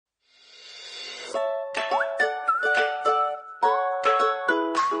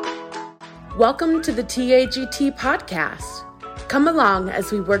Welcome to the TAGT podcast. Come along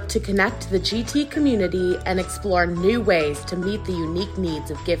as we work to connect the GT community and explore new ways to meet the unique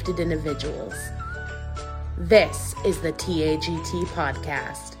needs of gifted individuals. This is the TAGT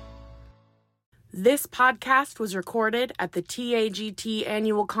podcast. This podcast was recorded at the TAGT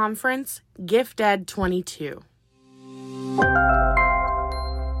annual conference, Gift Ed 22.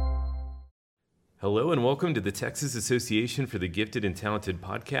 Hello and welcome to the Texas Association for the Gifted and Talented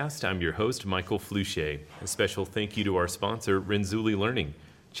podcast. I'm your host, Michael Fluchet. A special thank you to our sponsor, Renzulli Learning.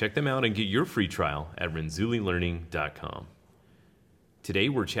 Check them out and get your free trial at renzullilearning.com. Today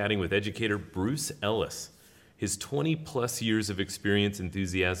we're chatting with educator Bruce Ellis. His 20-plus years of experience,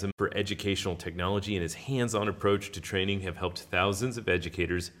 enthusiasm for educational technology, and his hands-on approach to training have helped thousands of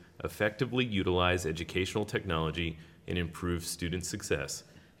educators effectively utilize educational technology and improve student success.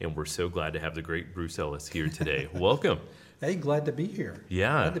 And we're so glad to have the great Bruce Ellis here today. Welcome. Hey, glad to be here.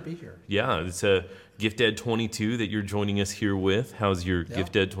 Yeah. Glad to be here. Yeah, it's a Gift Ed 22 that you're joining us here with. How's your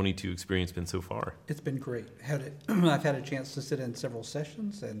Gift Ed 22 experience been so far? It's been great. I've had a chance to sit in several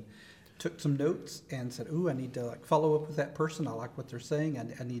sessions and took some notes and said, I need to follow up with that person. I like what they're saying.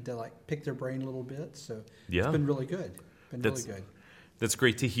 I need to pick their brain a little bit. So It's been really good. Really good. That's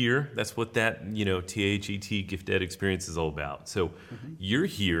great to hear. That's what that, TAGT Gift Ed experience is all about. So You're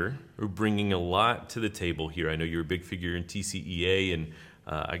here. We're bringing a lot to the table here. I know you're a big figure in TCEA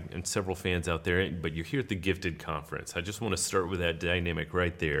and several fans out there, but you're here at the Gifted Conference. I just want to start with that dynamic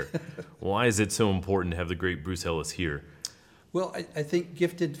right there. Why is it so important to have the great Bruce Ellis here? Well, I think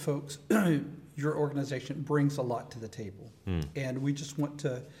gifted folks, your organization brings a lot to the table. And we just want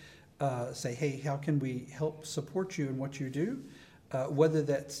to say, hey, how can we help support you in what you do? Whether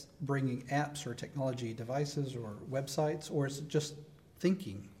that's bringing apps or technology devices or websites, or is it just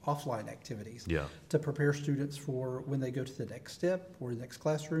thinking offline activities to prepare students for when they go to the next step or the next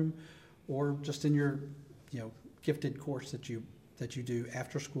classroom, or just in your gifted course that you do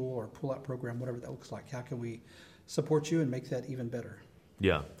after school or pull-out program, whatever that looks like. How can we support you and make that even better?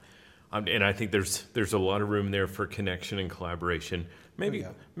 Yeah. And I think there's a lot of room there for connection and collaboration. Maybe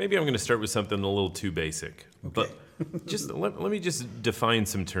I'm going to start with something a little too basic. Okay. But let me just define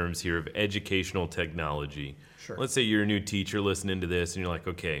some terms here of educational technology. Sure. Let's say you're a new teacher listening to this and you're like,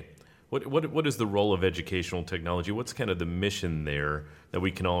 okay, what is the role of educational technology? What's kind of the mission there that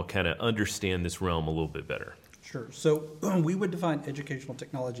we can all kind of understand this realm a little bit better? Sure. So we would define educational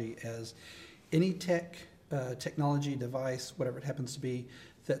technology as any technology device, whatever it happens to be,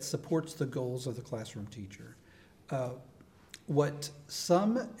 that supports the goals of the classroom teacher. What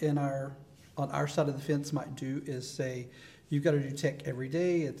some on our side of the fence might do is say, you've got to do tech every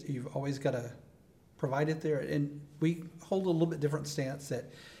day. You've always got to provide it there. And we hold a little bit different stance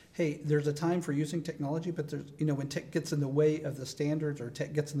that, hey, there's a time for using technology, but there's, when tech gets in the way of the standards or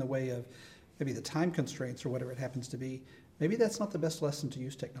tech gets in the way of maybe the time constraints or whatever it happens to be, maybe that's not the best lesson to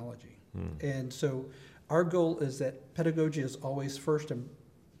use technology. And so our goal is that pedagogy is always first and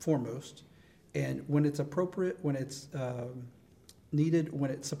foremost. And when it's appropriate, when it's needed, when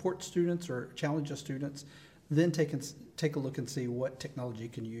it supports students or challenges students, then take a look and see what technology you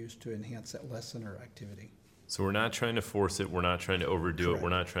can use to enhance that lesson or activity. So we're not trying to force it. We're not trying to overdo Correct. it. We're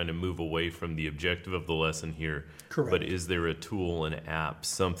not trying to move away from the objective of the lesson here. Correct. But is there a tool, an app,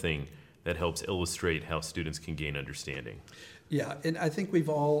 something that helps illustrate how students can gain understanding? Yeah, and I think we've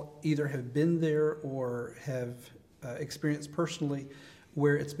all either have been there or have experienced personally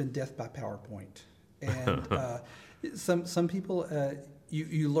where it's been death by PowerPoint. And some people,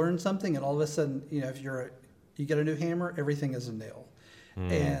 you learn something and all of a sudden, if you get a new hammer, everything is a nail.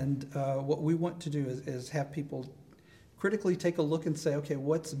 And what we want to do is have people critically take a look and say, okay,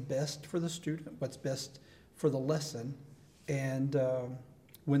 what's best for the student? What's best for the lesson? And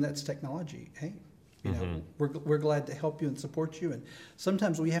when that's technology, hey, we're glad to help you and support you. And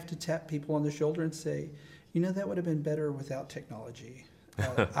sometimes we have to tap people on the shoulder and say, that would have been better without technology.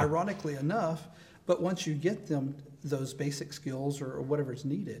 Ironically enough, but once you get them those basic skills or whatever's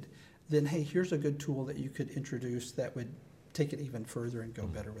needed, then, hey, here's a good tool that you could introduce that would take it even further and go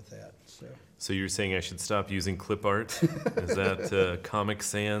better with that. So you're saying I should stop using clip art? Is that Comic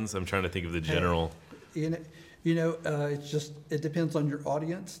Sans? I'm trying to think of the general. It's just, it depends on your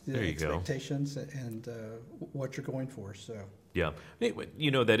audience, the expectations, go. And what you're going for. So yeah,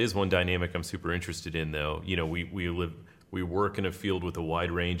 that is one dynamic I'm super interested in, though. We work in a field with a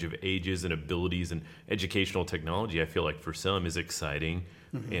wide range of ages and abilities, and educational technology, I feel like for some is exciting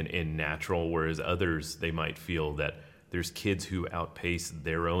and natural, whereas others, they might feel that there's kids who outpace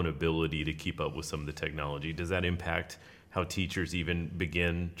their own ability to keep up with some of the technology. Does that impact how teachers even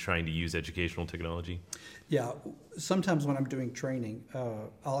begin trying to use educational technology? Yeah, sometimes when I'm doing training,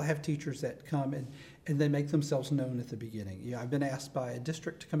 I'll have teachers that come and they make themselves known at the beginning. Yeah, I've been asked by a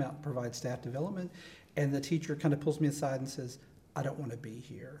district to come out and provide staff development, and the teacher kind of pulls me aside and says, I don't want to be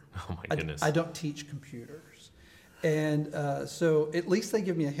here. Oh my goodness. I don't teach computers. And so at least they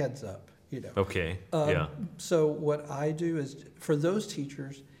give me a heads up, Okay, yeah. So what I do is, for those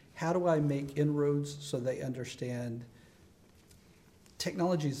teachers, how do I make inroads so they understand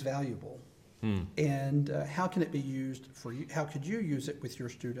technology is valuable? And how can it be used for you? How could you use it with your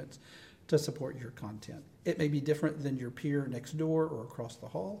students to support your content? It may be different than your peer next door or across the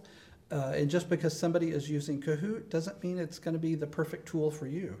hall. And just because somebody is using Kahoot doesn't mean it's going to be the perfect tool for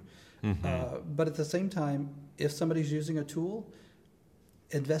you. But at the same time, if somebody's using a tool,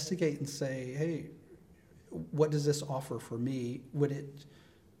 investigate and say, hey, what does this offer for me? Would it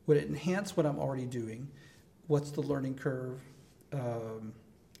enhance what I'm already doing? What's the learning curve?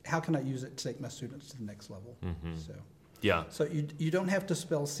 How can I use it to take my students to the next level? So, yeah. So you don't have to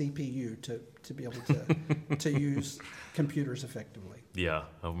spell CPU to be able to use computers effectively. Yeah.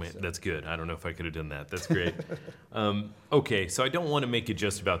 Oh man, that's good. I don't know if I could have done that. That's great. Okay, so I don't want to make it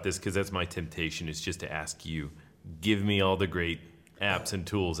just about this, because that's my temptation, is just to ask you, give me all the great apps and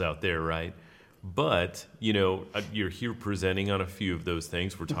tools out there, right? But, you're here presenting on a few of those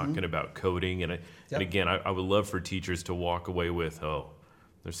things. We're talking about coding. And again, I would love for teachers to walk away with,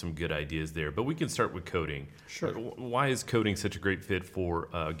 there's some good ideas there. But we can start with coding. Sure. Why is coding such a great fit for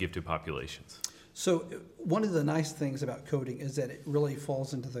gifted populations? So one of the nice things about coding is that it really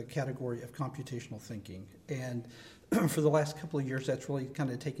falls into the category of computational thinking. And for the last couple of years, that's really kind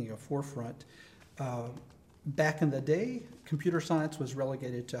of taking a forefront. Back in the day, computer science was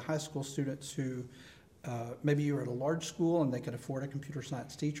relegated to high school students who maybe you were at a large school and they could afford a computer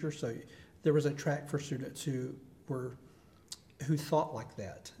science teacher. So there was a track for students who thought like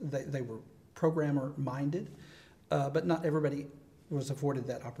that. They were programmer minded, but not everybody was afforded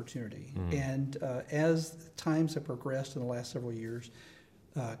that opportunity. And as times have progressed in the last several years,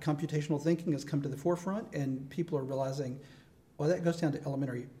 computational thinking has come to the forefront, and people are realizing, well, that goes down to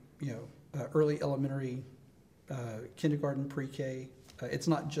elementary, early elementary, kindergarten, pre-K. It's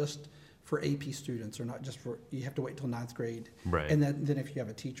not just for AP students, or not just for, you have to wait till 9th grade. Right. And then if you have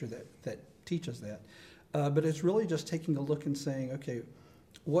a teacher that teaches that. But it's really just taking a look and saying, okay,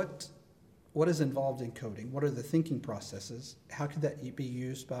 what is involved in coding? What are the thinking processes? How could that be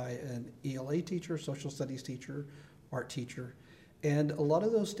used by an ELA teacher, social studies teacher, art teacher? And a lot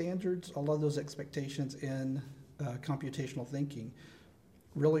of those standards, a lot of those expectations in computational thinking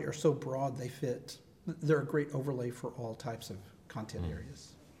really are so broad they fit. They're a great overlay for all types of content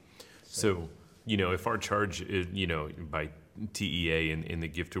areas. So, if our charge is, by TEA in the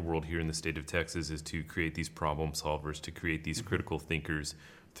gifted world here in the state of Texas is to create these problem solvers, to create these critical thinkers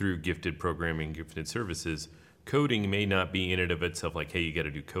through gifted programming, gifted services, coding may not be in and of itself like, hey, you got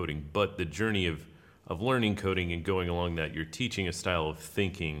to do coding, but the journey of learning coding and going along that, you're teaching a style of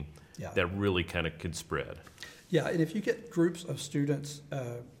thinking that really kind of can spread. Yeah, and if you get groups of students,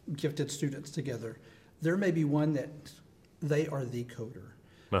 gifted students together, there may be one that they are the coder.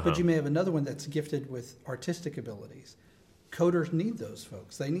 But you may have another one that's gifted with artistic abilities. Coders need those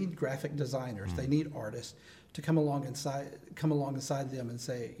folks. They need graphic designers. They need artists to come alongside them and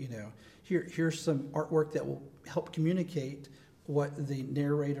say, here's some artwork that will help communicate what the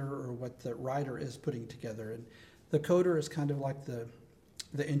narrator or what the writer is putting together. And the coder is kind of like the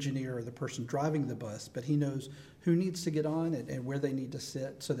engineer or the person driving the bus, but he knows who needs to get on and where they need to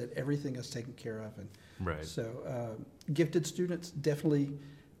sit so that everything is taken care of. And right. So gifted students definitely,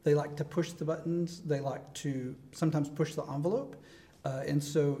 they like to push the buttons. They like to sometimes push the envelope. And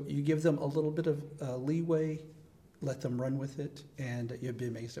so you give them a little bit of leeway, let them run with it, and you'll be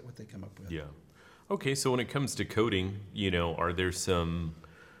amazed at what they come up with. Yeah. Okay, so when it comes to coding, are there some,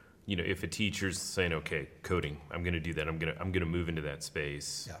 if a teacher's saying, okay, coding, I'm going to do that, I'm going to move into that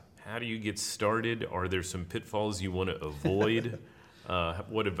space. Yeah. How do you get started? Are there some pitfalls you want to avoid?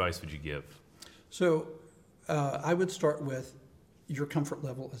 What advice would you give? So I would start with your comfort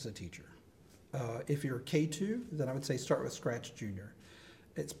level as a teacher. If you're K2, then I would say start with Scratch Junior.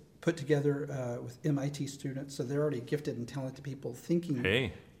 It's put together with MIT students, so they're already gifted and talented people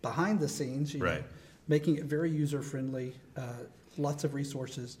thinking behind the scenes, making it very user-friendly, lots of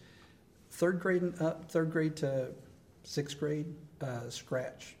resources. Third grade and up, third grade to sixth grade,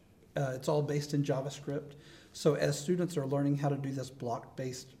 Scratch. It's all based in JavaScript. So as students are learning how to do this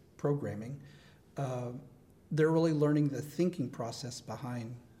block-based programming, they're really learning the thinking process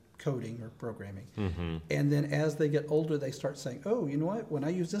behind coding or programming. And then as they get older, they start saying, oh, you know what? When I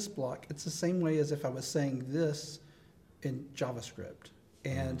use this block, it's the same way as if I was saying this in JavaScript.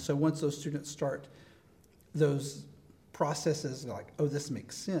 And so once those students start those processes like, oh, this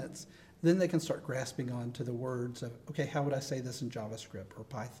makes sense, then they can start grasping on to the words of, okay, how would I say this in JavaScript or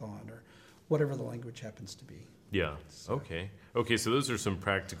Python or whatever the language happens to be. Yeah. So. Okay, so those are some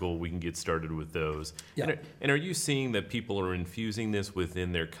practical, we can get started with those. Yeah. And are you seeing that people are infusing this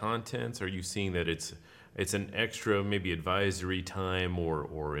within their contents? Are you seeing that it's an extra maybe advisory time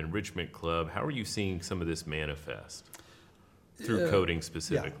or enrichment club? How are you seeing some of this manifest through coding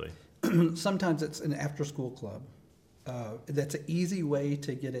specifically? Yeah. Sometimes it's an after-school club. That's an easy way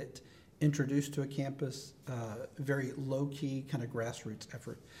to get it introduced to a campus, very low-key kind of grassroots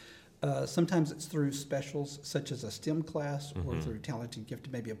effort. Sometimes it's through specials such as a STEM class or through Talented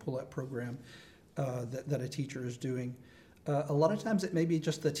Gifted, maybe a pull-up program that a teacher is doing. A lot of times it may be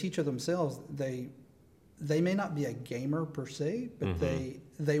just the teacher themselves. They may not be a gamer per se, but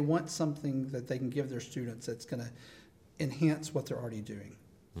they want something that they can give their students that's going to enhance what they're already doing.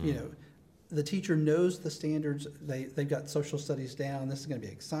 You know, the teacher knows the standards. They've got social studies down. This is going to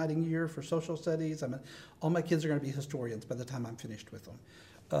be an exciting year for social studies. All my kids are going to be historians by the time I'm finished with them.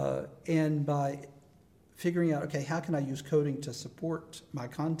 And by figuring out, okay, how can I use coding to support my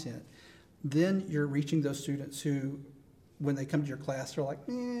content, then you're reaching those students who, when they come to your class, they're like,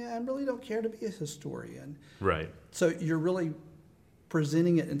 I really don't care to be a historian. Right. So you're really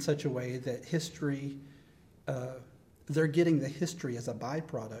presenting it in such a way that history, they're getting the history as a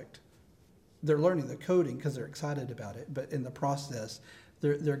byproduct. They're learning the coding because they're excited about it, but in the process,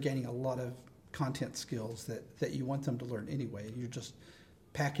 they're gaining a lot of content skills that you want them to learn anyway. You're just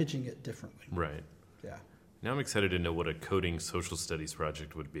packaging it differently. Right. Yeah. Now I'm excited to know what a coding social studies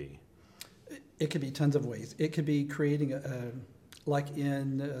project would be. It could be tons of ways. It could be creating like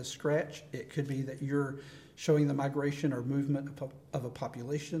in Scratch, it could be that you're showing the migration or movement of a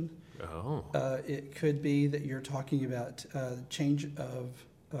population. Oh. It could be that you're talking about change of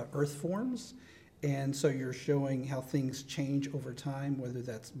earth forms. And so you're showing how things change over time, whether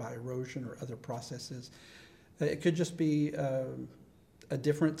that's by erosion or other processes. It could just be a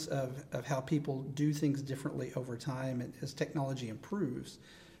difference of how people do things differently over time, and as technology improves,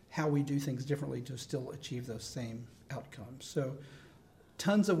 how we do things differently to still achieve those same outcomes. So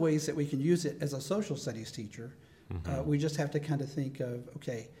tons of ways that we can use it as a social studies teacher. We just have to kind of think of,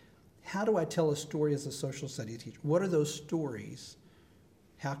 okay, how do I tell a story as a social studies teacher? What are those stories?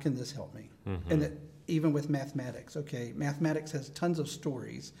 How can this help me? And that even with mathematics, okay, mathematics has tons of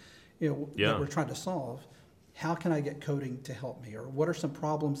stories, that we're trying to solve. How can I get coding to help me? Or what are some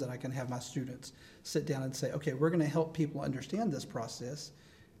problems that I can have my students sit down and say, okay, we're going to help people understand this process,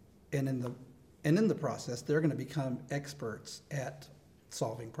 and in the process, they're going to become experts at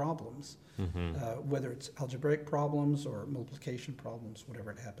solving problems, whether it's algebraic problems or multiplication problems,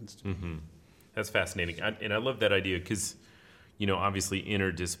 whatever it happens to be. That's fascinating. And I love that idea because, obviously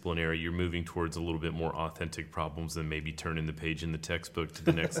interdisciplinary, you're moving towards a little bit more authentic problems than maybe turning the page in the textbook to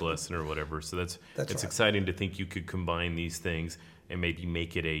the next lesson or whatever. So it's right. Exciting to think you could combine these things and maybe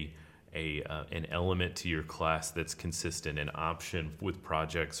make it an element to your class that's consistent, an option with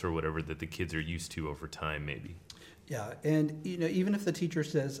projects or whatever that the kids are used to over time maybe. Yeah, and even if the teacher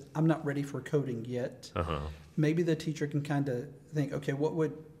says, I'm not ready for coding yet, maybe the teacher can kind of think, okay,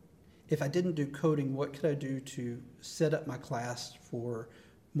 if I didn't do coding, what could I do to set up my class for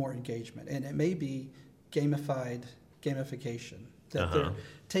more engagement? And it may be gamification, that they're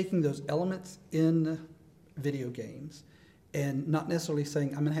taking those elements in video games and not necessarily saying,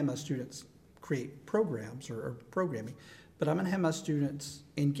 I'm going to have my students create programs or programming, but I'm going to have my students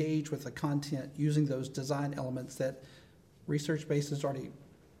engage with the content using those design elements that research-based has already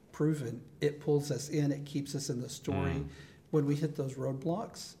proven. It pulls us in, it keeps us in the story. When we hit those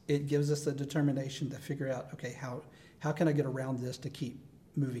roadblocks, it gives us the determination to figure out, okay, how can I get around this to keep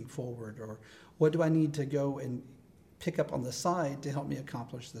moving forward? Or what do I need to go and pick up on the side to help me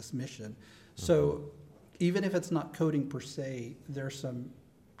accomplish this mission? So even if it's not coding per se, there's some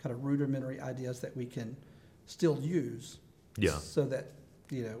kind of rudimentary ideas that we can still use. Yeah. So that,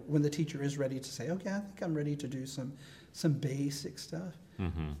 when the teacher is ready to say, okay, I think I'm ready to do some basic stuff.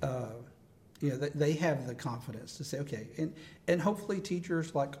 They have the confidence to say, okay, and hopefully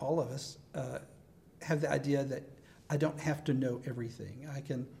teachers, like all of us, have the idea that I don't have to know everything. I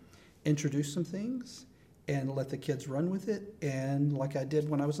can introduce some things and let the kids run with it. And like I did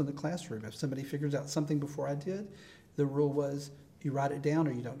when I was in the classroom, if somebody figures out something before I did, the rule was you write it down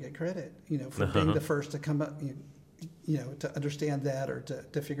or you don't get credit, for being the first to come up, to understand that or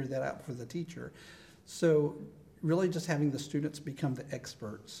to figure that out for the teacher. So really just having the students become the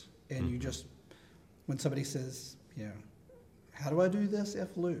experts. And you just, when somebody says, how do I do this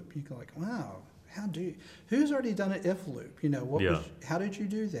if loop? You go like, wow, who's already done an if loop? You know, how did you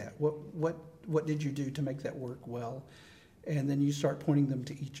do that? What did you do to make that work well? And then you start pointing them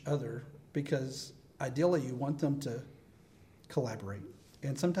to each other, because ideally you want them to collaborate.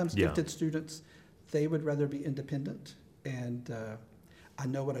 And sometimes gifted students, they would rather be independent. And I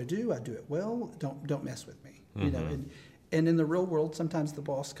know what I do it well. Don't mess with me. Mm-hmm. You know, and in the real world, sometimes the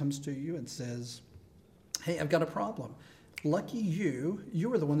boss comes to you and says, "Hey, I've got a problem. Lucky you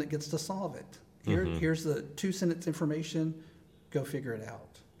were the one that gets to solve it. Here's the 2-sentence information. Go figure it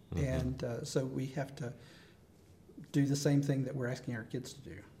out." Mm-hmm. And so we have to do the same thing that we're asking our kids to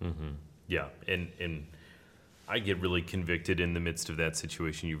do. Mm-hmm. Yeah, and I get really convicted in the midst of that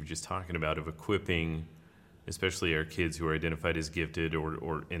situation you were just talking about, of equipping, especially our kids who are identified as gifted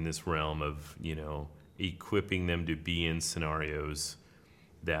or in this realm of, you know, equipping them to be in scenarios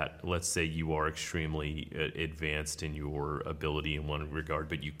that, let's say you are extremely advanced in your ability in one regard,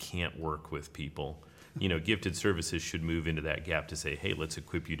 but you can't work with people. You know, gifted services should move into that gap to say, hey, let's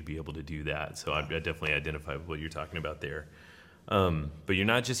equip you to be able to do that. So I definitely identify with what you're talking about there. But you're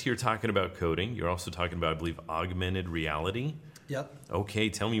not just here talking about coding. You're also talking about, I believe, augmented reality. Yep. Okay,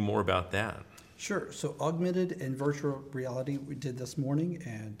 tell me more about that. Sure. So augmented and virtual reality we did this morning,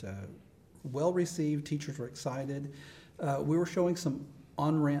 and well received. Teachers were excited. We were showing some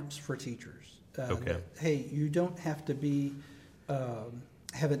on-ramps for teachers. That, hey, you don't have to be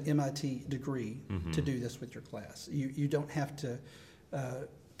have an MIT degree to do this with your class. You don't have to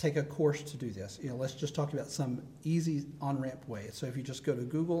take a course to do this. You know, let's just talk about some easy on-ramp way. So if you just go to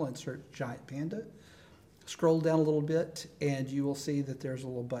Google and search Giant Panda, scroll down a little bit, and you will see that there's a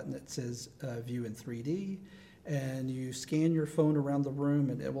little button that says View in 3D, and you scan your phone around the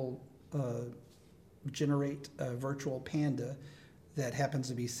room, and it will generate a virtual panda that happens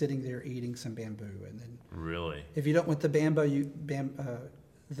to be sitting there eating some bamboo. And then, really, if you don't want the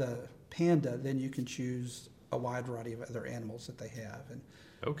the panda, then you can choose a wide variety of other animals that they have. And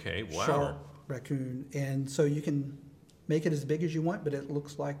shark, raccoon, and so you can make it as big as you want, but it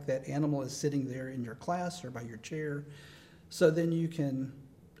looks like that animal is sitting there in your class or by your chair. So then you can,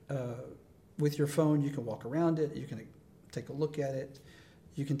 with your phone, you can walk around it, you can take a look at it,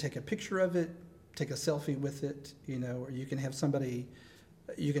 you can take a picture of it, take a selfie with it, you know, or you can have somebody,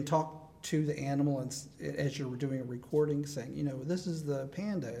 you can talk to the animal and as you're doing a recording, saying, you know, this is the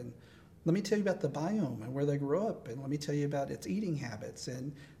panda, and let me tell you about the biome and where they grow up, and let me tell you about its eating habits,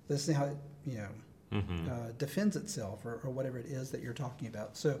 and this is how it, you know, defends itself, or whatever it is that you're talking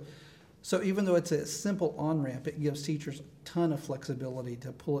about. So even though it's a simple on-ramp, it gives teachers a ton of flexibility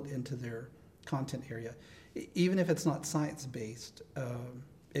to pull it into their content area. Even if it's not science-based,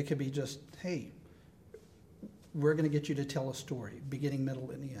 it could be just, hey, we're going to get you to tell a story, beginning,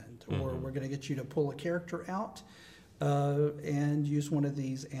 middle, and end. Or we're going to get you to pull a character out and use one of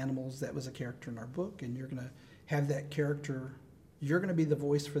these animals that was a character in our book, and you're going to have that character, you're going to be the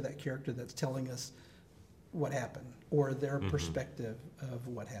voice for that character that's telling us what happened, or their perspective of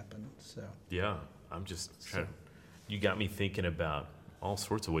what happened. So yeah, I'm just trying you got me thinking about all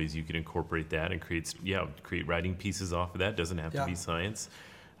sorts of ways you could incorporate that and create writing pieces off of that. Doesn't have to be science.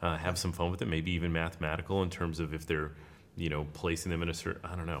 Have some fun with it, maybe even mathematical in terms of if they're, you know, placing them in a certain,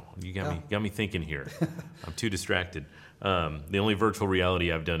 I don't know. You got me thinking here. I'm too distracted. The only virtual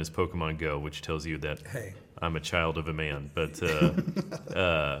reality I've done is Pokemon Go, which tells you that I'm a child of a man. But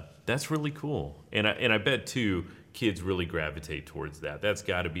that's really cool. And I bet, too, kids really gravitate towards that. That's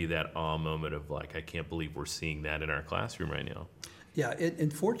got to be that awe moment of, like, I can't believe we're seeing that in our classroom right now. Yeah,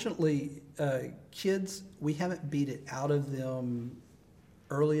 unfortunately, kids, we haven't beat it out of them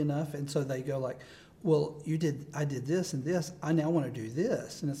early enough, and so they go like, well, I did this and this, I now want to do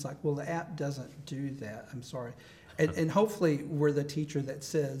this. And it's like, well, the app doesn't do that, I'm sorry. And hopefully we're the teacher that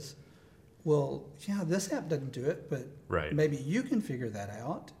says, well, yeah, this app doesn't do it, but maybe you can figure that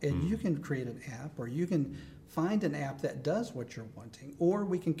out, and you can create an app, or you can find an app that does what you're wanting, or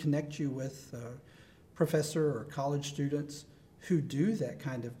we can connect you with a professor or college students who do that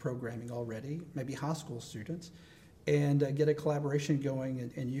kind of programming already, maybe high school students, and get a collaboration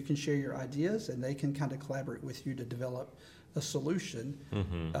going, and you can share your ideas, and they can kind of collaborate with you to develop a solution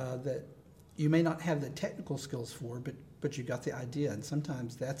that you may not have the technical skills for, but you got the idea, and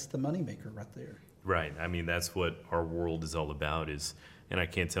sometimes that's the moneymaker right there. Right. I mean, that's what our world is all about. And I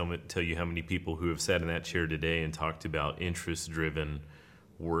can't tell you how many people who have sat in that chair today and talked about interest-driven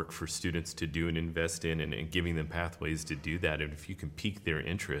work for students to do and invest in, and giving them pathways to do that. And if you can pique their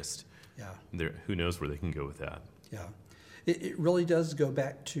interest, who knows where they can go with that. Yeah, it really does go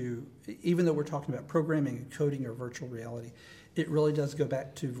back to, even though we're talking about programming and coding or virtual reality, it really does go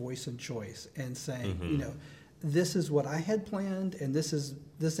back to voice and choice, and saying, you know, this is what I had planned, and this is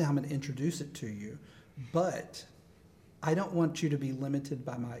how I'm going to introduce it to you. But I don't want you to be limited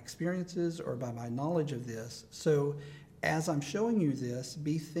by my experiences or by my knowledge of this. So as I'm showing you this,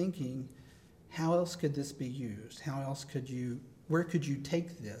 be thinking, how else could this be used? Where could you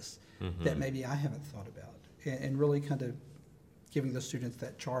take this that maybe I haven't thought about? And really kind of giving the students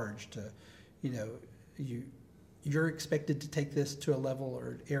that charge to, you're expected to take this to a level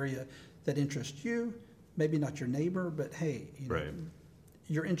or area that interests you, maybe not your neighbor, but hey,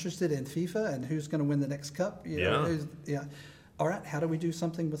 you're interested in FIFA and who's going to win the next cup. All right, how do we do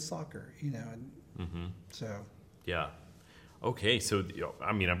something with soccer? So. Yeah. Okay, so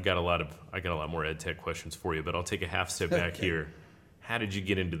I've got a lot more ed tech questions for you, but I'll take a half step back here. How did you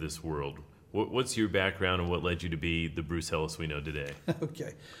get into this world? What's your background and what led you to be the Bruce Ellis we know today?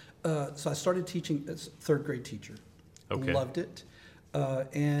 Okay, so I started teaching as a third grade teacher. Okay. Loved it,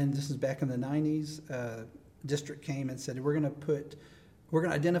 and this is back in the 90s. District came and said we're going to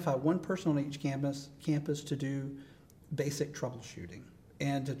identify one person on each campus to do basic troubleshooting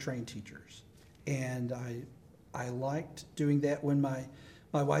and to train teachers, and I liked doing that. When my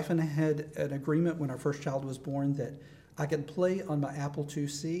wife and I had an agreement when our first child was born that I could play on my Apple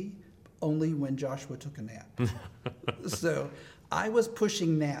IIc only when Joshua took a nap. So I was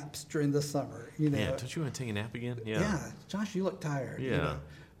pushing naps during the summer. Yeah, don't you want to take a nap again? Yeah, Josh, you look tired. Yeah.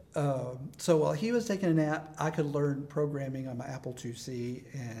 So while he was taking a nap, I could learn programming on my Apple IIc,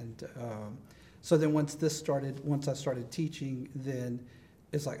 and so then once I started teaching, then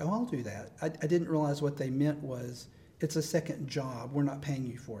it's like, oh, I'll do that. I didn't realize what they meant was it's a second job. We're not paying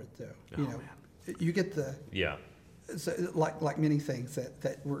you for it, though. Man. You get the So, like many things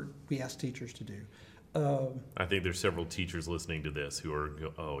that we ask teachers to do. I think there's several teachers listening to this who are,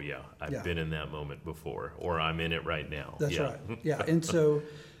 I've been in that moment before, or I'm in it right now. That's right. Yeah, and so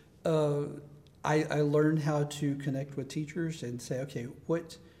I learned how to connect with teachers and say, okay,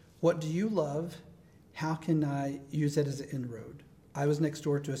 what do you love? How can I use that as an inroad? I was next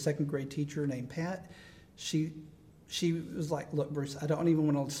door to a second grade teacher named Pat. She was like, look, Bruce, I don't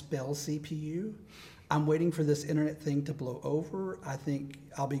even want to spell CPU. I'm waiting for this internet thing to blow over. I think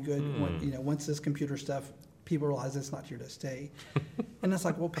I'll be good once this computer stuff, people realize it's not here to stay. And it's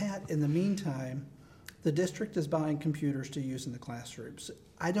like, well, Pat, in the meantime, the district is buying computers to use in the classrooms.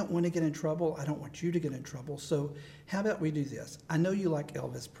 I don't want to get in trouble. I don't want you to get in trouble. So how about we do this? I know you like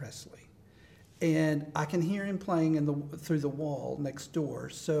Elvis Presley, and I can hear him playing through the wall next door.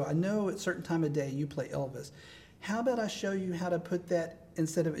 So I know at a certain time of day you play Elvis. How about I show you how to put that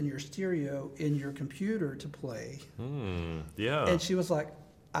instead of in your stereo, in your computer to play? Yeah. And she was like,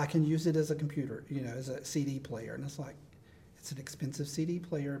 I can use it as a computer, as a CD player. And it's like, it's an expensive CD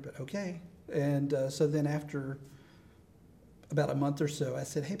player, but okay. And so then after about a month or so, I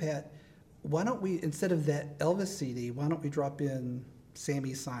said, hey, Pat, why don't we, instead of that Elvis CD, why don't we drop in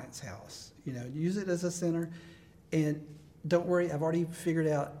Sammy's Science House? Use it as a center. And don't worry, I've already figured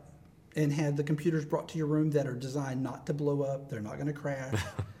out and had the computers brought to your room that are designed not to blow up. They're not going to crash.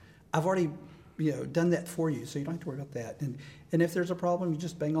 I've already, done that for you, so you don't have to worry about that. And if there's a problem, you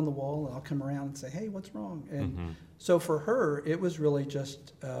just bang on the wall, and I'll come around and say, hey, what's wrong? And so for her, it was really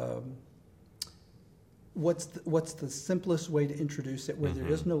just what's the simplest way to introduce it where there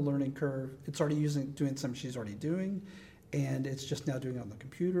is no learning curve. It's already doing something she's already doing, and it's just now doing it on the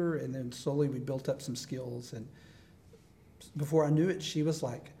computer. And then slowly we built up some skills. And before I knew it, she was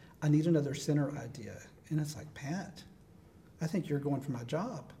like, I need another center idea. And it's like, Pat, I think you're going for my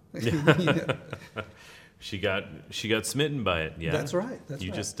job. She got smitten by it. Yeah, that's right.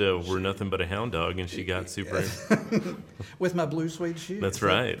 You just were nothing but a hound dog, and she got super with my blue suede shoes. That's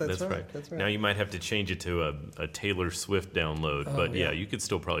right. That's right. Now you might have to change it to a Taylor Swift download, but you could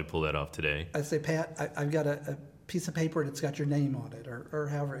still probably pull that off today. I say, Pat, I've got a piece of paper and it's got your name on it, or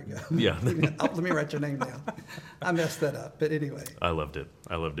however it goes. Yeah. Let me write your name down. I messed that up, but anyway. I loved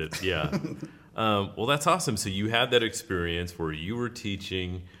it. Yeah. Well, that's awesome. So you had that experience where you were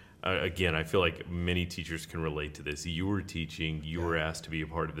teaching. Again, I feel like many teachers can relate to this. You were teaching. You were asked to be a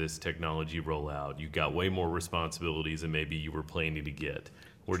part of this technology rollout. You got way more responsibilities than maybe you were planning to get.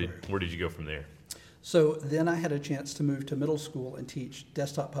 Where did you go from there? So then I had a chance to move to middle school and teach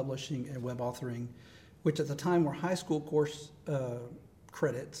desktop publishing and web authoring, which at the time were high school course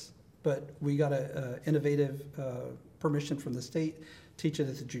credits, but we got a innovative permission from the state to teach it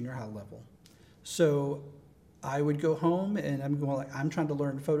at the junior high level. So I would go home and I'm trying to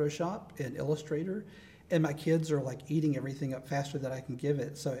learn Photoshop and Illustrator, and my kids are like eating everything up faster than I can give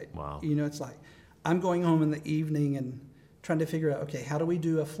it. So, it's like I'm going home in the evening and trying to figure out, okay, how do we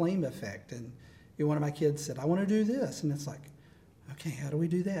do a flame effect? And one of my kids said, I want to do this. And it's like, okay, how do we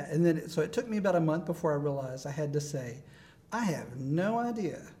do that? And then, so it took me about a month before I realized I had to say, I have no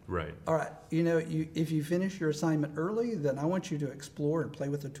idea. Right. All right, if you finish your assignment early, then I want you to explore and play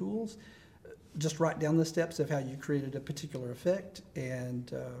with the tools. Just write down the steps of how you created a particular effect,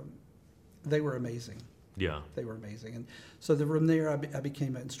 and they were amazing. Yeah. They were amazing. And so from there, I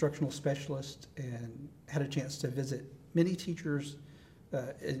became an instructional specialist and had a chance to visit many teachers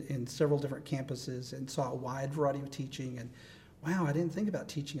in several different campuses and saw a wide variety of teaching. And wow, I didn't think about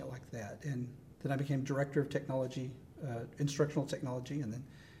teaching it like that. And then I became director of technology, instructional technology, and then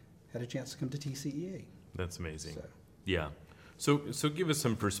had a chance to come to TCEA. That's amazing. So. Yeah. So give us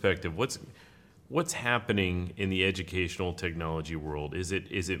some perspective. What's happening in the educational technology world? Is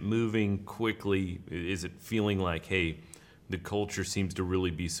it moving quickly? Is it feeling like, hey, the culture seems to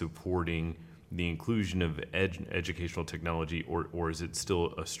really be supporting the inclusion of educational technology, or is it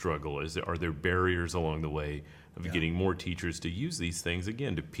still a struggle? Are there barriers along the way of getting more teachers to use these things,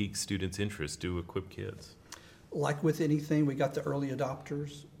 again, to pique students' interest, to equip kids? Like with anything, we got the early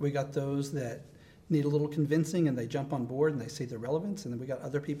adopters. We got those that need a little convincing and they jump on board and they see the relevance. And then we got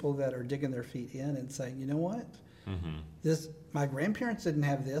other people that are digging their feet in and saying, you know what? Mm-hmm. My grandparents didn't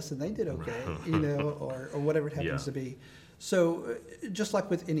have this and they did okay, or whatever it happens to be. So just like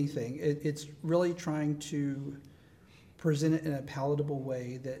with anything, it's really trying to present it in a palatable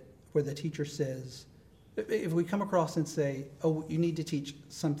way where the teacher says, if we come across and say, oh, you need to teach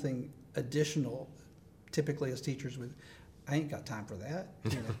something additional, typically as teachers I ain't got time for that.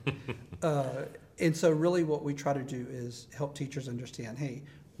 And so really what we try to do is help teachers understand, hey,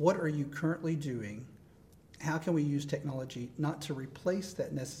 what are you currently doing? How can we use technology not to replace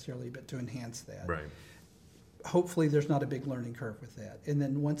that necessarily, but to enhance that? Right. Hopefully there's not a big learning curve with that. And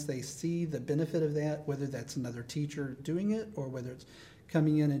then once they see the benefit of that, whether that's another teacher doing it or whether it's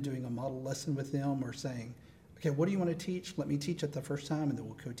coming in and doing a model lesson with them or saying, okay, what do you want to teach? Let me teach it the first time and then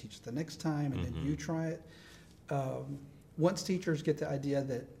we'll co-teach it the next time and then you try it. Once teachers get the idea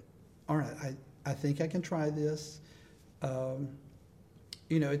that, all right, I think I can try this,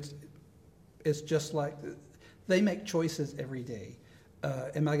 it's just like they make choices every day.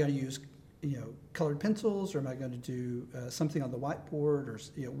 Am I going to use colored pencils, or am I going to do something on the whiteboard, or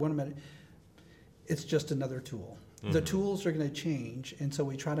what am I? It's just another tool. Mm-hmm. The tools are going to change, and so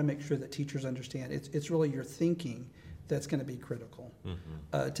we try to make sure that teachers understand it's really your thinking that's going to be critical.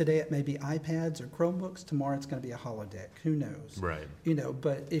 Mm-hmm. Today it may be iPads or Chromebooks. Tomorrow it's going to be a holodeck. Who knows? Right.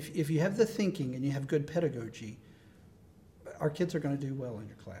 But if you have the thinking and you have good pedagogy, our kids are going to do well in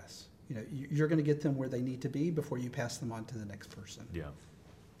your class. You're going to get them where they need to be before you pass them on to the next person. Yeah.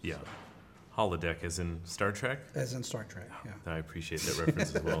 Yeah. Holodeck as in Star Trek? As in Star Trek, yeah. I appreciate that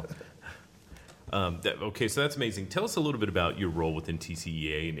reference as well. Okay, so that's amazing. Tell us a little bit about your role within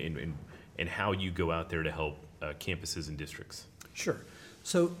TCEA and how you go out there to help campuses and districts. Sure.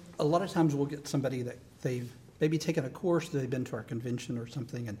 So a lot of times we'll get somebody that they've maybe taken a course, they've been to our convention or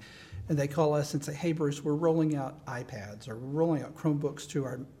something, and they call us and say, hey, Bruce, we're rolling out iPads or we're rolling out Chromebooks to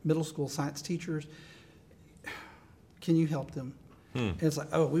our middle school science teachers. Can you help them? And it's like,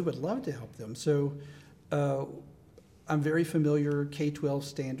 oh, we would love to help them. So I'm very familiar, K-12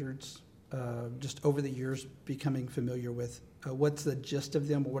 standards, just over the years becoming familiar with what's the gist of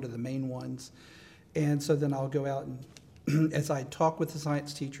them, or what are the main ones. And so then I'll go out and as I talk with the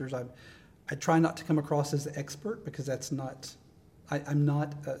science teachers, I try not to come across as the expert, because that's not, I'm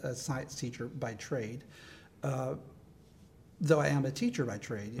not a science teacher by trade, though I am a teacher by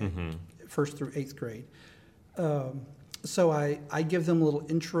trade, first through 8th grade. So I give them a little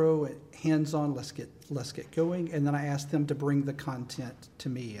intro, hands-on, let's get going, and then I ask them to bring the content to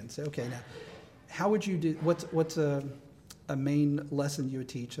me and say, okay, now, how would you do, what's a main lesson you would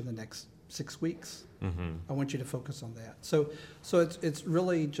teach in the next 6 weeks? I want you to focus on that. So it's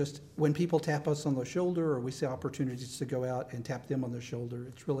really just when people tap us on the shoulder, or we see opportunities to go out and tap them on the shoulder,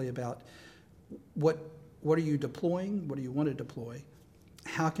 it's really about what are you deploying? What do you want to deploy?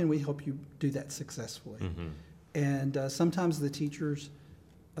 How can we help you do that successfully? And sometimes the teachers,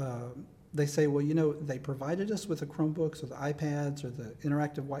 they say, well, they provided us with the Chromebooks or the iPads or the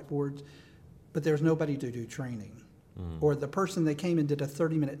interactive whiteboards, but there's nobody to do training. Or the person that came and did a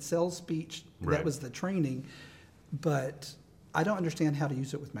 30-minute sales speech, that was the training, but I don't understand how to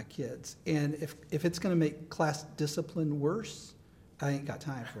use it with my kids. And if it's going to make class discipline worse, I ain't got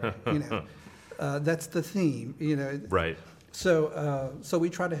time for it. That's the theme. Right. So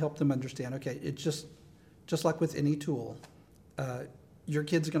we try to help them understand. Okay, it's just like with any tool, your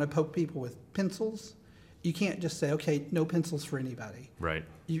kid's going to poke people with pencils. You can't just say, okay, no pencils for anybody. Right.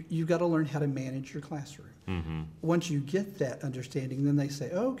 You've got to learn how to manage your classroom. Once you get that understanding, then they say,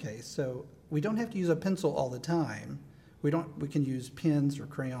 okay, so we don't have to use a pencil all the time. We can use pens or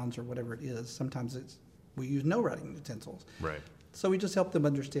crayons or whatever it is. Sometimes we use no writing utensils. Right. So we just help them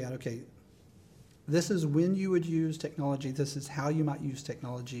understand, okay, this is when you would use technology. This is how you might use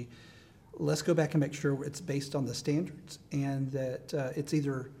technology. Let's go back and make sure it's based on the standards and that it's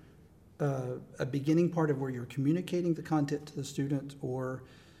either a beginning part of where you're communicating the content to the student, or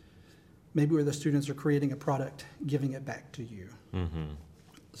maybe where the students are creating a product, giving it back to you. Mm-hmm.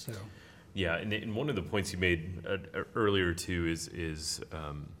 So. Yeah, and one of the points you made earlier too is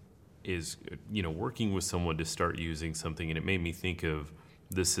working with someone to start using something, and it made me think of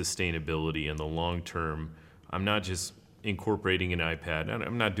the sustainability and the long term. I'm not just incorporating an iPad.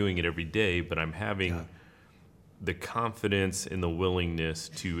 I'm not doing it every day, but I'm having the confidence and the willingness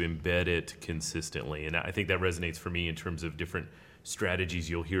to embed it consistently. And I think that resonates for me in terms of different strategies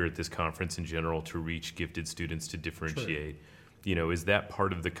you'll hear at this conference in general to reach gifted students to differentiate. Sure. Is that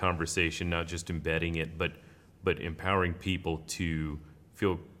part of the conversation, not just embedding it, but empowering people to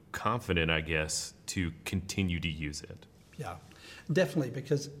feel confident, I guess, to continue to use it? Yeah, definitely,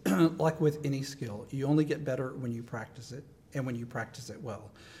 because like with any skill, you only get better when you practice it, and when you practice it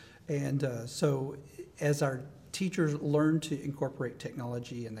well. And so as our teachers learn to incorporate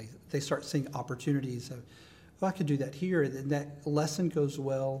technology and they start seeing opportunities of, I could do that here, and that lesson goes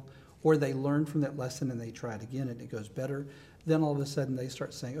well, or they learn from that lesson and they try it again and it goes better, then all of a sudden they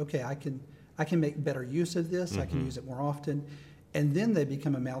start saying, okay, I can make better use of this, I can use it more often. And then they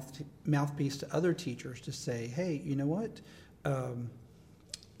become a mouthpiece to other teachers to say, hey, you know what?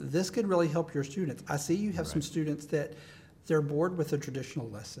 This could really help your students. I see you have some students that they're bored with the traditional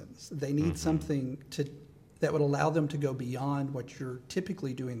lessons. They need something that would allow them to go beyond what you're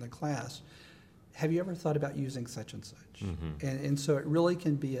typically doing in the class. Have you ever thought about using such and such? And so it really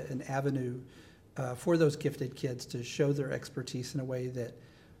can be an avenue for those gifted kids to show their expertise in a way that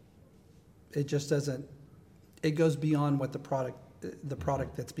it just doesn't, it goes beyond what the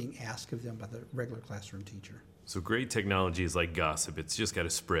product that's being asked of them by the regular classroom teacher. So great technology is like gossip. It's just got to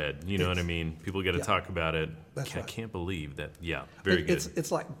spread. You know what I mean? People got to talk about it. That's right. I can't believe that. Yeah, very good.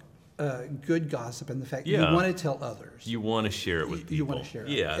 It's like good gossip in the fact you want to tell others. You want to share it with people. You want to share it.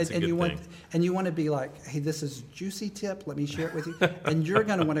 Yeah, it's a good thing. And you want to be like, hey, this is a juicy tip. Let me share it with you. And you're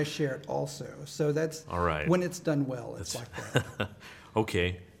going to want to share it also. So that's all right. When it's done well, it's like that.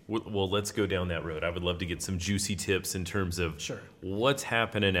 Okay. Well, let's go down that road. I would love to get some juicy tips in terms of what's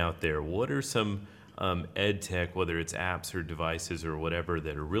happening out there. What are some ed tech, whether it's apps or devices or whatever,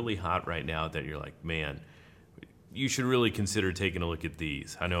 that are really hot right now that you're like, man, you should really consider taking a look at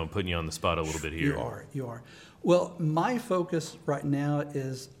these? I know I'm putting you on the spot a little bit here. You are. Well, my focus right now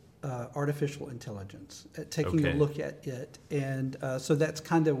is artificial intelligence, taking a look at it. And so that's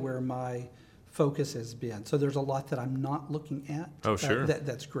kind of where my focus has been. So there's a lot that I'm not looking at. Oh, sure.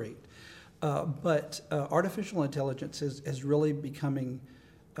 That's great. But artificial intelligence is really becoming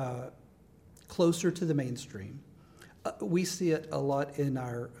closer to the mainstream. We see it a lot in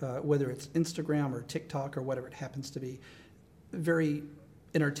our, whether it's Instagram or TikTok or whatever it happens to be, very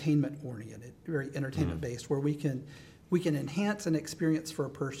entertainment oriented, very entertainment based, where we can enhance an experience for a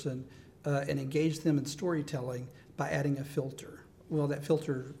person and engage them in storytelling by adding a filter. Well, that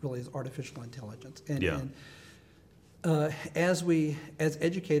filter really is artificial intelligence. And as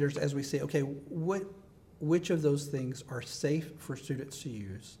educators, as we say, okay, which of those things are safe for students to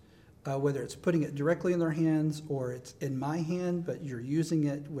use? Whether it's putting it directly in their hands or it's in my hand, but you're using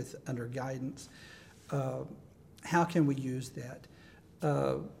it under guidance. How can we use that?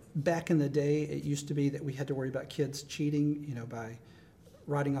 Back in the day, it used to be that we had to worry about kids cheating, by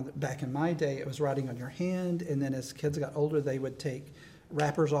writing on back in my day, it was writing on your hand, and then as kids got older, they would take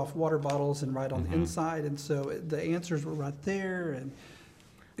wrappers off water bottles and write on the inside, and so the answers were right there. And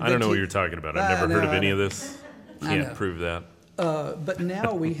I don't know what you're talking about. I've never heard of any of this. Can't prove that. But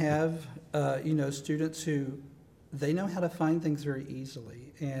now we have, students who they know how to find things very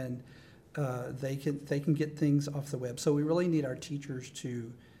easily, and they can get things off the web. So we really need our teachers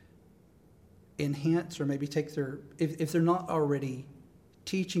to enhance or maybe take if they're not already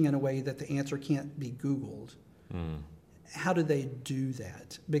teaching in a way that the answer can't be Googled. How do they do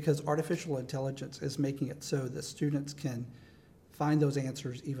that? Because artificial intelligence is making it so that students can find those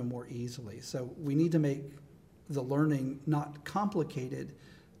answers even more easily. So we need to make the learning not complicated,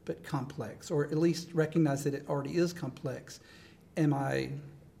 but complex, or at least recognize that it already is complex. Am I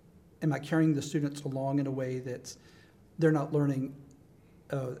carrying the students along in a way that's they're not learning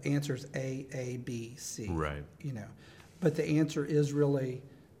answers A, B, C. Right. But the answer is really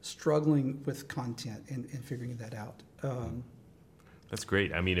struggling with content and figuring that out. That's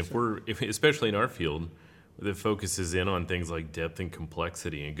great. I mean, if especially in our field, that focuses in on things like depth and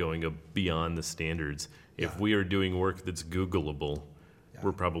complexity and going beyond the standards. If we are doing work that's Googleable,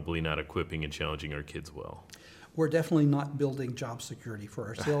 we're probably not equipping and challenging our kids well. We're definitely not building job security for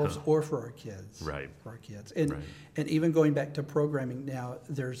ourselves or for our kids. Right. For our kids. And even going back to programming now,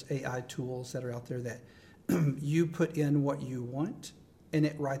 there's AI tools that are out there that you put in what you want and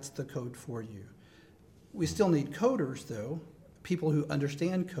it writes the code for you. We still need coders, though, people who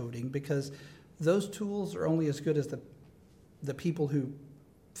understand coding, because those tools are only as good as the people who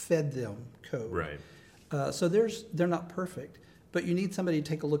fed them code. Right. So they're not perfect, but you need somebody to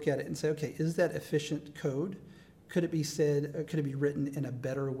take a look at it and say, okay, is that efficient code? Could it be said? Could it be written in a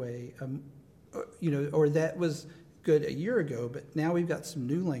better way? Or that was good a year ago, but now we've got some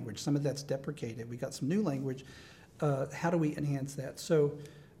new language. Some of that's deprecated. We got some new language. How do we enhance that? So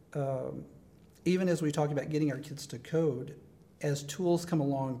even as we talk about getting our kids to code, as tools come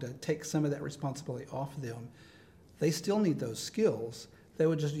along to take some of that responsibility off of them, they still need those skills. They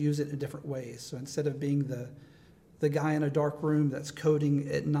would just use it in different ways. So instead of being the guy in a dark room that's coding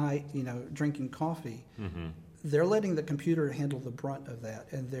at night, drinking coffee, they're letting the computer handle the brunt of that,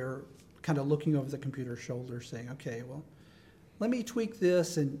 and they're kind of looking over the computer's shoulder saying, okay, well, let me tweak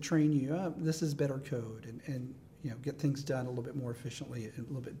this and train you up. This is better code, and get things done a little bit more efficiently and a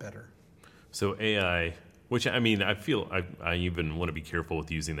little bit better. So AI, which I feel I even want to be careful with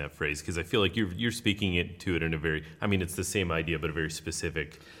using that phrase, because I feel like you're speaking to it in a very, it's the same idea, but a very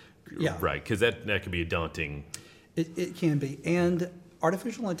specific, right? Because that could be a daunting. It can be, and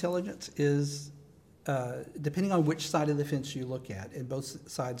artificial intelligence is, depending on which side of the fence you look at, and both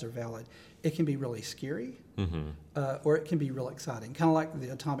sides are valid, it can be really scary, or it can be real exciting, kind of like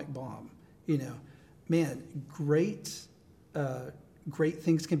the atomic bomb. Man, great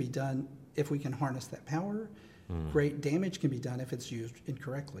things can be done if we can harness that power. Great damage can be done if it's used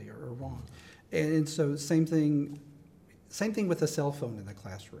incorrectly or wrong. And so same thing with a cell phone in the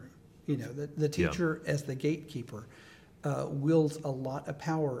classroom. The teacher as the gatekeeper wields a lot of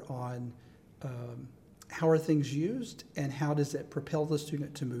power on how are things used, and how does it propel the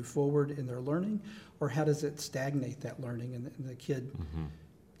student to move forward in their learning, or how does it stagnate that learning, and the kid,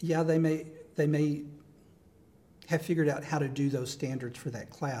 they may have figured out how to do those standards for that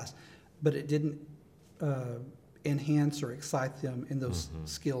class, but it didn't enhance or excite them in those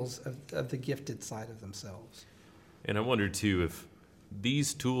skills of the gifted side of themselves. And I wonder too if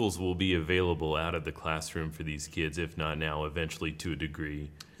these tools will be available out of the classroom for these kids, if not now, eventually to a degree.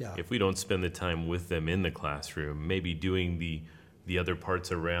 Yeah. If we don't spend the time with them in the classroom, maybe doing the other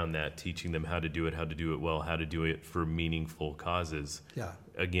parts around that, teaching them how to do it well, how to do it for meaningful causes. Yeah.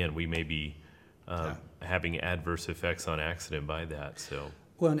 Again, we may be having adverse effects on accident by that. So.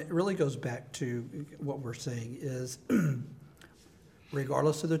 Well, and it really goes back to what we're saying is,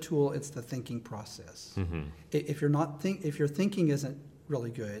 regardless of the tool, it's the thinking process. If your thinking isn't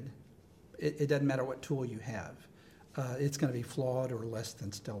really good, it doesn't matter what tool you have. It's going to be flawed or less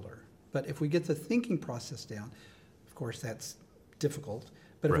than stellar. But if we get the thinking process down, of course that's difficult,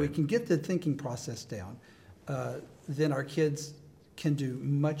 but if we can get the thinking process down, then our kids can do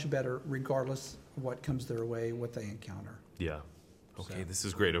much better regardless of what comes their way, what they encounter. Yeah. Okay, this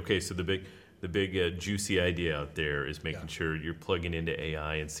is great. Okay, so the big juicy idea out there is making sure you're plugging into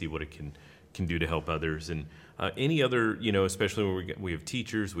AI and see what it can do to help others. And any other, especially when we have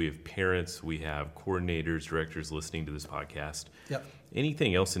teachers, we have parents, we have coordinators, directors listening to this podcast. Yep.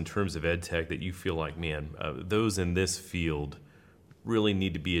 Anything else in terms of ed tech that you feel like, those in this field really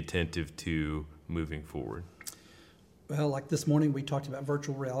need to be attentive to moving forward? Well, like this morning, we talked about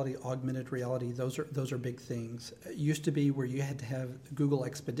virtual reality, augmented reality. Those are big things. It used to be where you had to have Google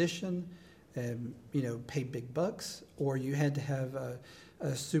Expedition, and pay big bucks, or you had to have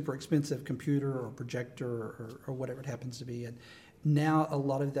a super expensive computer or projector or whatever it happens to be. And now a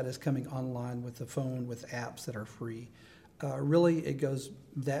lot of that is coming online with the phone, with apps that are free. Really,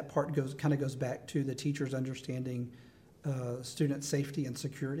 that part goes back to the teachers understanding student safety and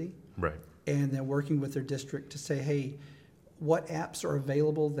security. Right. And then working with their district to say, hey, what apps are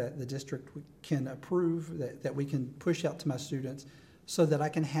available that the district can approve, that we can push out to my students, so that I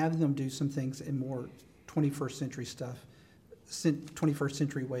can have them do some things in more 21st century stuff, 21st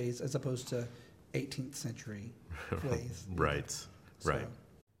century ways, as opposed to 18th century ways. Right.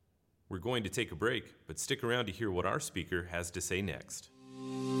 We're going to take a break, but stick around to hear what our speaker has to say next.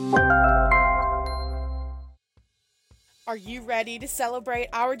 Are you ready to celebrate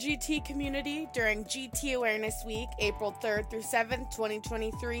our GT community during GT Awareness Week, April 3rd through 7th,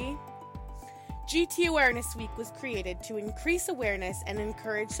 2023? GT Awareness Week was created to increase awareness and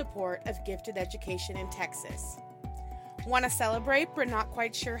encourage support of gifted education in Texas. Want to celebrate but not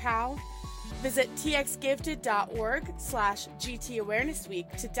quite sure how? Visit txgifted.org/GT Awareness Week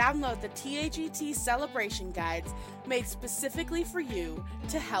to download the TAGT celebration guides made specifically for you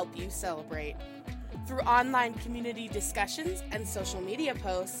to help you celebrate. Through online community discussions and social media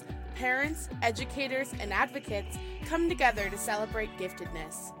posts, parents, educators, and advocates come together to celebrate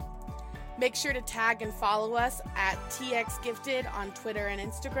giftedness. Make sure to tag and follow us at TX Gifted on Twitter and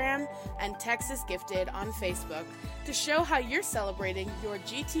Instagram and Texas Gifted on Facebook to show how you're celebrating your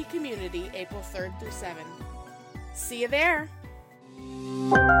GT community April 3rd through 7th. See you there!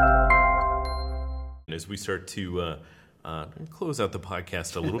 As we start to close out the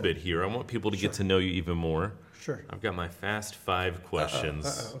podcast a little bit here, I want people to get to know you even more. Sure. I've got my fast 5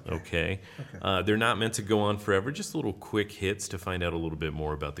 questions. Okay. They're not meant to go on forever, just little quick hits to find out a little bit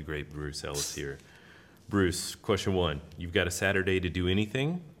more about the great Bruce Ellis here. Bruce, question 1. You've got a Saturday to do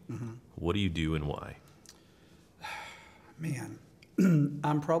anything. Mm-hmm. What do you do and why? Man,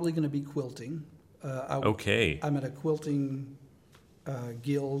 I'm probably going to be quilting. Okay. I'm at a quilting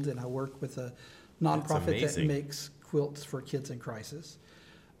guild, and I work with a nonprofit that makes quilts for kids in crisis.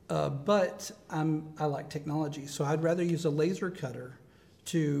 But I like technology, so I'd rather use a laser cutter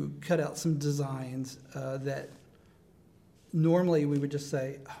to cut out some designs that normally we would just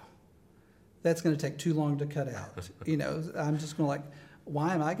say, oh, that's going to take too long to cut out. I'm just going to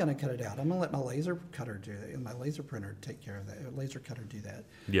why am I going to cut it out? I'm going to let my laser cutter do it, and my laser printer take care of that, laser cutter do that.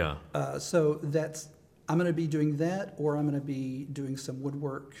 Yeah. So I'm going to be doing that, or I'm going to be doing some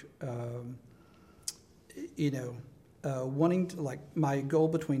woodwork, wanting to, my goal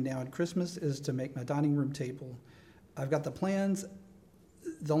between now and Christmas is to make my dining room table. I've got the plans.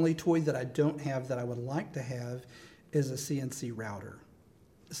 The only toy that I don't have that I would like to have is a CNC router.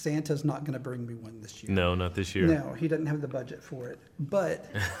 Santa's not going to bring me one this year. No, not this year. No, he doesn't have the budget for it. But,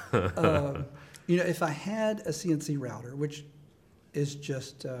 if I had a CNC router, which is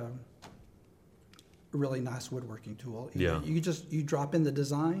just a really nice woodworking tool, you drop in the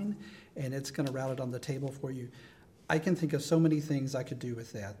design and it's going to route it on the table for you. I can think of so many things I could do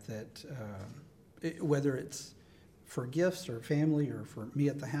with that whether it's for gifts or family or for me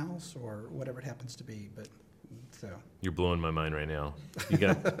at the house or whatever it happens to be. But so you're blowing my mind right now. You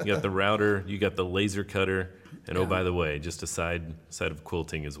got the router, you got the laser cutter, and oh, by the way, just a side of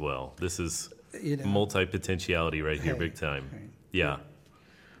quilting as well. This is multi-potentiality right here, big time. Right. Yeah.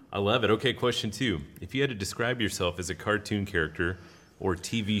 I love it. Okay, question 2. If you had to describe yourself as a cartoon character or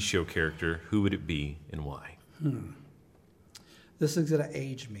TV show character, who would it be and why? This is going to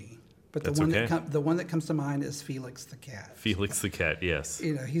age me, but the one that comes to mind is Felix the cat. Felix the cat, yes.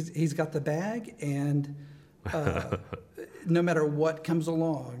 He's got the bag, and no matter what comes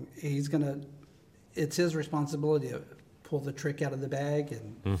along, it's his responsibility to pull the trick out of the bag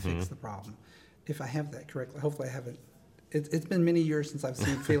and fix the problem. If I have that correctly, hopefully I haven't. It's been many years since I've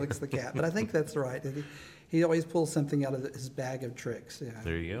seen Felix the cat, but I think that's right. He always pulls something out of his bag of tricks.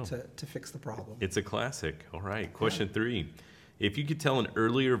 There you go. To fix the problem. It's a classic. All right. Question 3. If you could tell an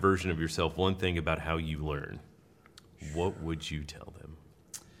earlier version of yourself one thing about how you learn, what would you tell them?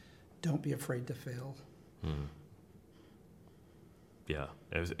 Don't be afraid to fail. Yeah.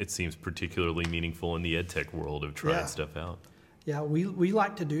 It seems particularly meaningful in the ed tech world of trying stuff out. Yeah, we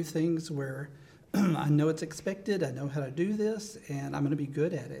like to do things where I know it's expected, I know how to do this, and I'm going to be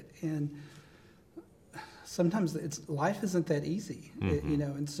good at it. And sometimes life isn't that easy,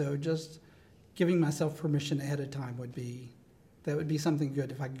 and so just giving myself permission ahead of time would be something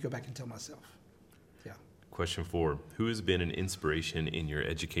good if I could go back and tell myself. Yeah. Question 4. Who has been an inspiration in your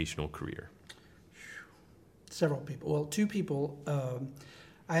educational career? Several people. Well, 2 people.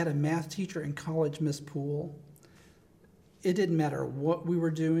 I had a math teacher in college, Miss Poole. It didn't matter what we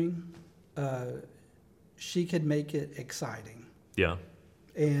were doing. She could make it exciting. Yeah.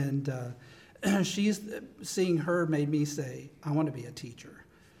 And seeing her made me say, I want to be a teacher.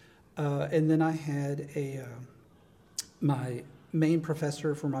 And then I had my main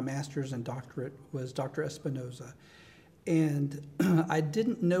professor for my master's and doctorate was Dr. Espinoza. And I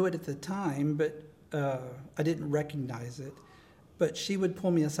didn't know it at the time, but I didn't recognize it. But she would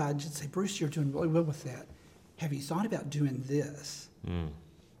pull me aside and she'd say, Bruce, you're doing really well with that. Have you thought about doing this?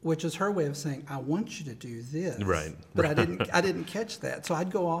 Which is her way of saying, I want you to do this. Right. But I didn't catch that. So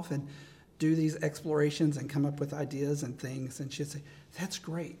I'd go off and do these explorations and come up with ideas and things. And she'd say, that's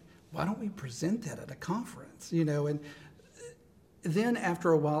great. Why don't we present that at a conference? And then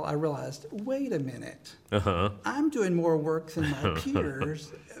after a while, I realized, wait a minute. I'm doing more work than my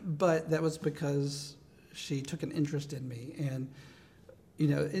peers. But that was because she took an interest in me. And,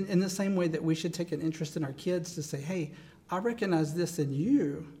 in the same way that we should take an interest in our kids to say, hey, I recognize this in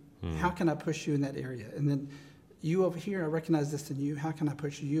you. How can I push you in that area? And then, you over here, I recognize this in you. How can I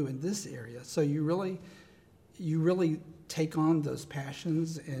push you in this area? So you really take on those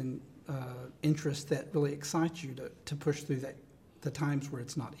passions and interests that really excite you to push through the times where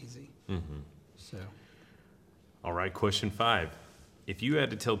it's not easy. Mm-hmm. So, all right, question 5. If you had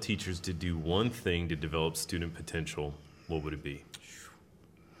to tell teachers to do one thing to develop student potential, what would it be?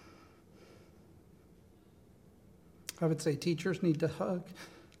 I would say teachers need to hug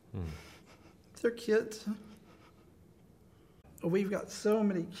their kids. We've got so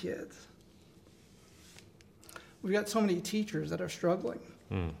many kids. We've got so many teachers that are struggling.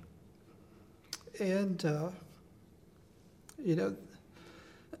 And,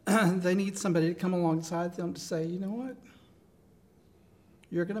 they need somebody to come alongside them to say, you know what?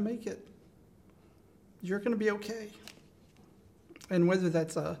 You're going to make it. You're going to be okay. And whether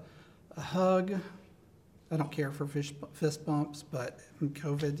that's a hug, I don't care for fist bumps, but in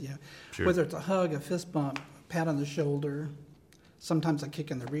COVID, Sure. Whether it's a hug, a fist bump, a pat on the shoulder, sometimes a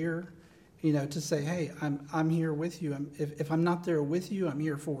kick in the rear, to say, hey, I'm here with you. If I'm not there with you, I'm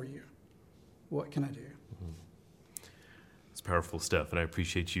here for you. What can I do? It's powerful stuff, and I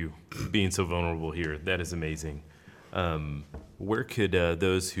appreciate you being so vulnerable here. That is amazing. Where could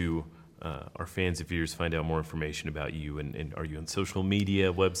those who are fans of yours find out more information about you? And are you on social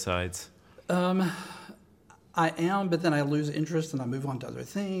media, websites? I am, but then I lose interest and I move on to other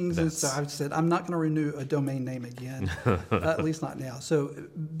things. And so I've said, I'm not going to renew a domain name again, at least not now. So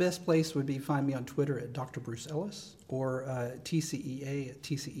best place would be find me on Twitter at Dr. Bruce Ellis or TCEA at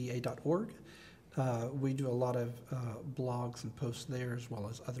tcea.org. We do a lot of blogs and posts there, as well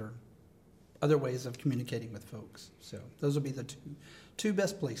as other ways of communicating with folks. So those will be the two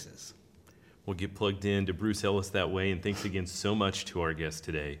best places. We'll get plugged in to Bruce Ellis that way, and thanks again so much to our guest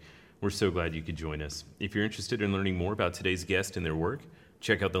today. We're so glad you could join us. If you're interested in learning more about today's guest and their work,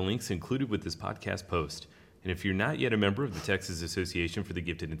 check out the links included with this podcast post. And if you're not yet a member of the Texas Association for the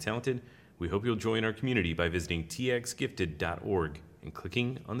Gifted and Talented, we hope you'll join our community by visiting txgifted.org and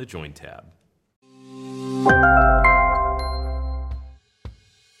clicking on the Join tab.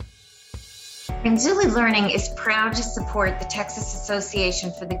 Renzulli Learning is proud to support the Texas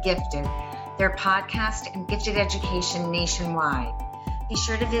Association for the Gifted, their podcast and gifted education nationwide. Be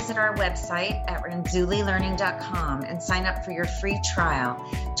sure to visit our website at renzullilearning.com and sign up for your free trial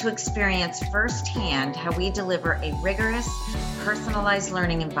to experience firsthand how we deliver a rigorous, personalized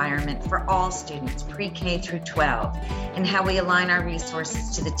learning environment for all students pre-K through 12, and how we align our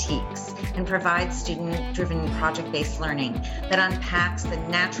resources to the TEKS and provide student-driven project-based learning that unpacks the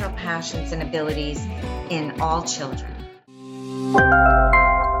natural passions and abilities in all children.